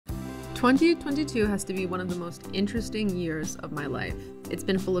2022 has to be one of the most interesting years of my life. It's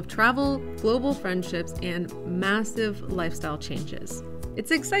been full of travel, global friendships, and massive lifestyle changes.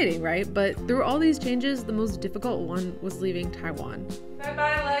 It's exciting, right? But through all these changes, the most difficult one was leaving Taiwan.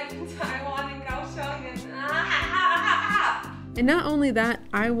 Bye-bye, like Taiwan and Kaohsiung and And not only that,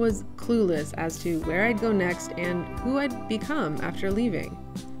 I was clueless as to where I'd go next and who I'd become after leaving.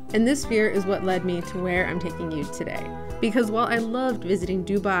 And this fear is what led me to where I'm taking you today. Because while I loved visiting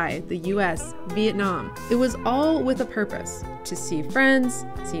Dubai, the US, Vietnam, it was all with a purpose: to see friends,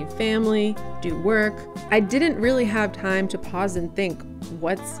 see family, do work. I didn't really have time to pause and think,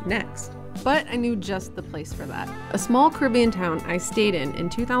 what's next? But I knew just the place for that. A small Caribbean town I stayed in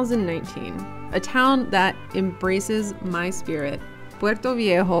 2019. A town that embraces my spirit, Puerto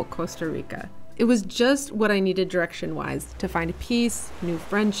Viejo, Costa Rica. It was just what I needed direction-wise to find peace, new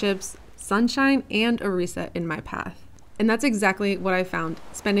friendships, sunshine, and a reset in my path. And that's exactly what I found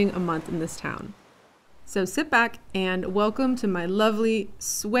spending a month in this town. So sit back and welcome to my lovely,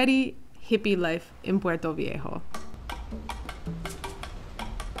 sweaty, hippie life in Puerto Viejo.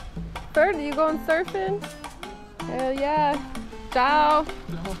 Bird, are you going surfing? Hell yeah. Ciao.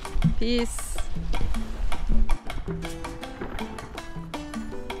 No. Peace.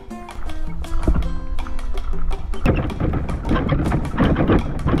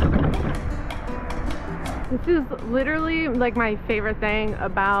 This is literally like my favorite thing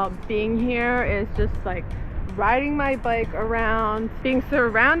about being here is just like riding my bike around, being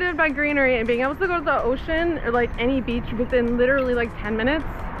surrounded by greenery and being able to go to the ocean or like any beach within literally like 10 minutes.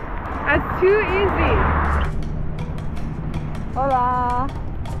 That's too easy. Hola.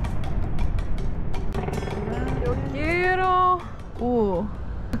 Yo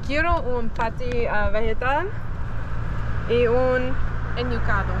quiero un patty vegetal y un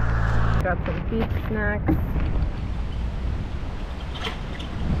enyucado. Got some beach snacks.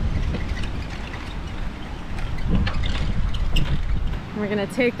 We're gonna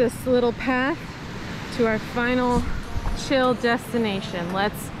take this little path to our final chill destination.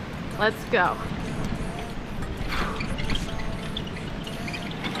 Let's go.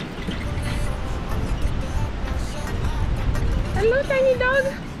 Hello, tiny dog.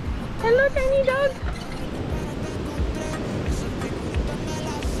 Hello, tiny dog.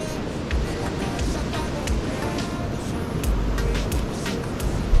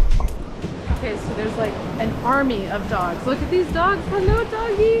 Okay, so there's like an army of dogs. Look at these dogs. Hello,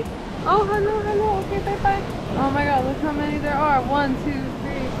 doggy. Oh, hello, hello. Okay, bye bye. Oh my god, look how many there are. 1, 2, 3,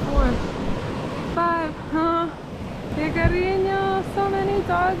 4, 5. Huh? Que cariño. So many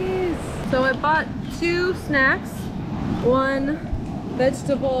doggies. So I bought 2 snacks. 1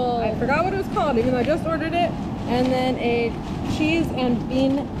 vegetable, I forgot what it was called, even though I just ordered it. And then a cheese and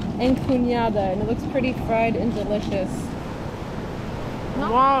bean encunada. And it looks pretty fried and delicious.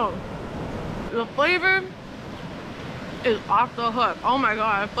 Wow. The flavor is off the hook. Oh my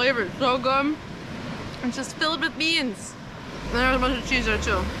god, the flavor is so good. It's just filled with beans. And there's a bunch of cheese there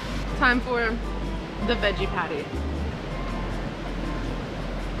too. Time for the veggie patty.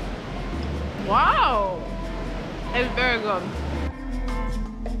 Wow! It's very good.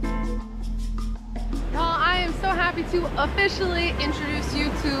 Well, I am so happy to officially introduce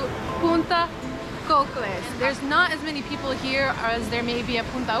you to Punta Cocles. There's not as many people here as there may be at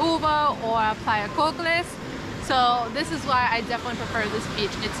Punta Uva or Playa Cocles. So this is why I definitely prefer this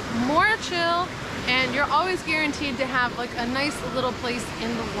beach. It's more chill and you're always guaranteed to have like a nice little place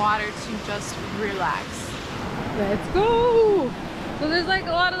in the water to just relax. Let's go! So there's like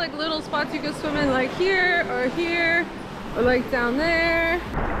a lot of like little spots you can swim in, like here or like down there.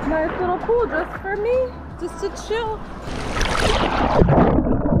 Nice little pool just for me, just to chill.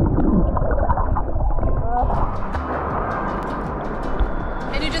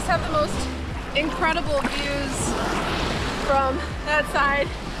 And you just have the most incredible views from that side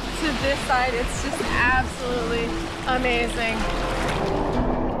to this side. It's just absolutely amazing.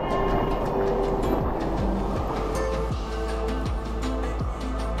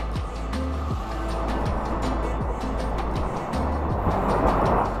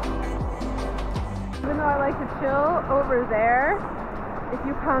 Even though I like to chill over there, if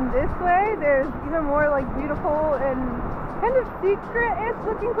you come this way, there's even more like beautiful and kind of secret-ish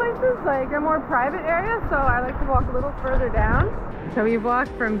looking places, like a more private area, so I like to walk a little further down. So we've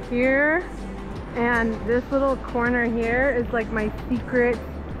walked from here, and this little corner here is like my secret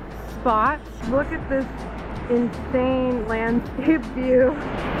spot. Look at this insane landscape view.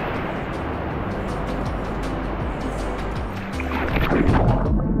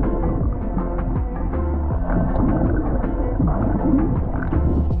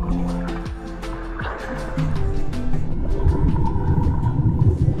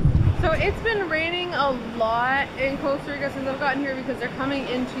 It's been raining a lot in Costa Rica since I've gotten here because they're coming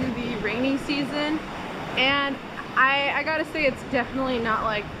into the rainy season, and I gotta say it's definitely not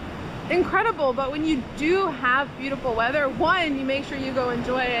like incredible, but when you do have beautiful weather, one, you make sure you go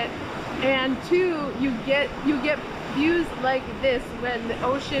enjoy it, and two, you get views like this when the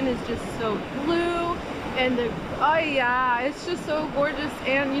ocean is just so blue and oh yeah, it's just so gorgeous,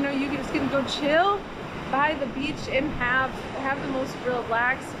 and you know, you just can go chill by the beach and have the most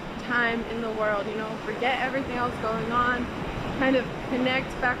relaxed time in the world, you know, forget everything else going on, kind of connect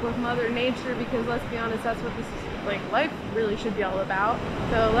back with Mother Nature, because let's be honest, that's what this is, like, life really should be all about.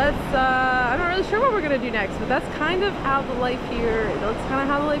 So let's I'm not really sure what we're gonna do next, but that's kind of how the life here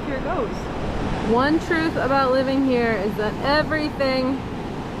goes. One truth about living here is that everything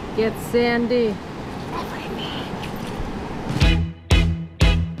gets sandy.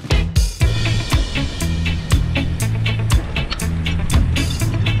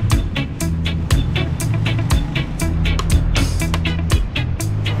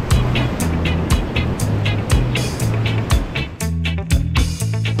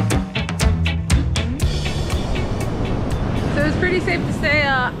 Safe to say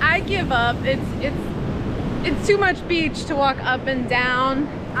I give up. It's too much beach to walk up and down.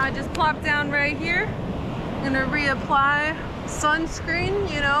 I just plop down right here. I'm gonna reapply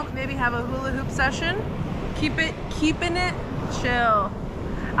sunscreen, you know, maybe have a hula hoop session. Keeping it chill.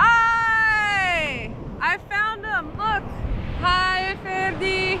 Hi! I found him. Look. Hi,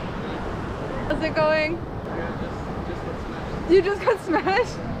 Ferdi. How's it going? Yeah, just got smashed. You just got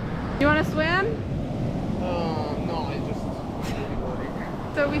smashed? You want to swim? No, I just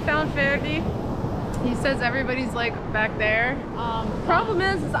So we found Ferdi. He says everybody's like back there. Problem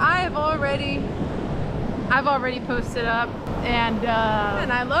is I've already posted up, and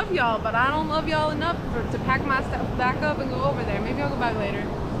I love y'all, but I don't love y'all enough to pack my stuff back up and go over there. Maybe I'll go back later.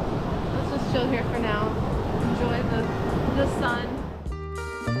 Let's just chill here for now. Enjoy the sun.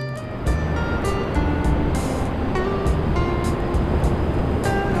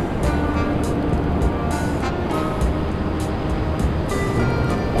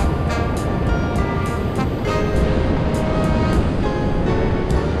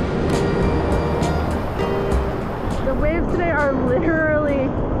 Literally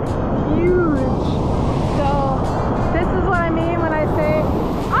huge. So this is what I mean when I say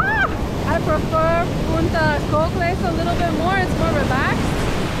I prefer Punta Cocles a little bit more. It's more relaxed,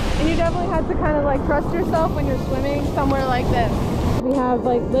 and you definitely have to kind of like trust yourself when you're swimming somewhere like this. We have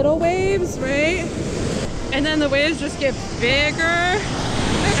like little waves, right? And then the waves just get bigger,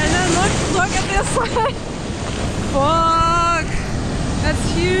 and then look at this one. Fuck,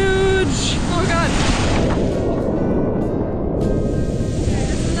 that's huge. Oh god.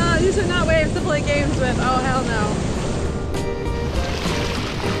 These are not waves to play games with. Oh, hell no.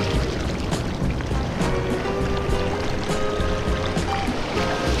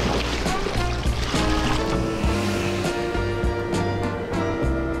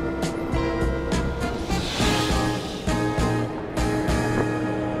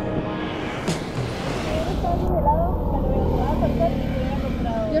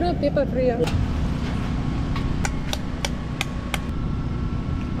 Yo no pipa frío.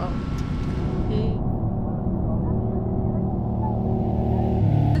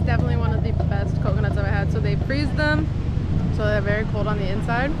 Coconuts I've had. So they freeze them, so they're very cold on the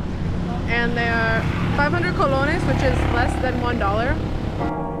inside, and they are 500 colones, which is less than $1.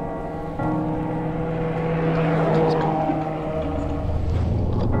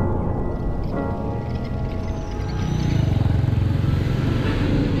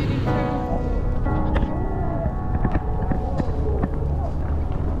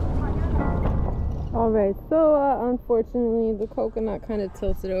 Alright, so unfortunately the coconut kind of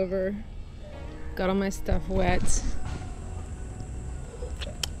tilted over. Got all my stuff wet.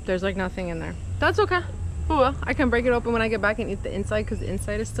 There's like nothing in there. That's okay. Oh well, I can break it open when I get back and eat the inside because the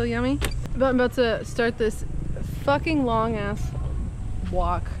inside is still yummy. But I'm about to start this fucking long ass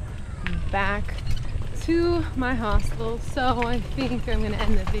walk back to my hostel. So I think I'm gonna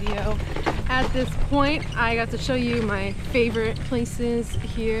end the video at this point. I got to show you my favorite places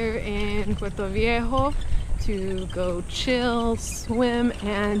here in Puerto Viejo to go chill, swim,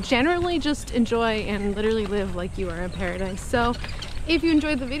 and generally just enjoy and literally live like you are in paradise. So if you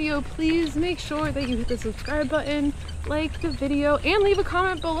enjoyed the video, please make sure that you hit the subscribe button, like the video, and leave a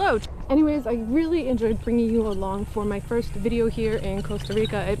comment below. Anyways, I really enjoyed bringing you along for my first video here in Costa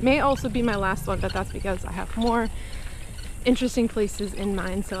Rica. It may also be my last one, but that's because I have more interesting places in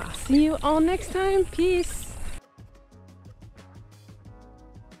mind. So I'll see you all next time. Peace.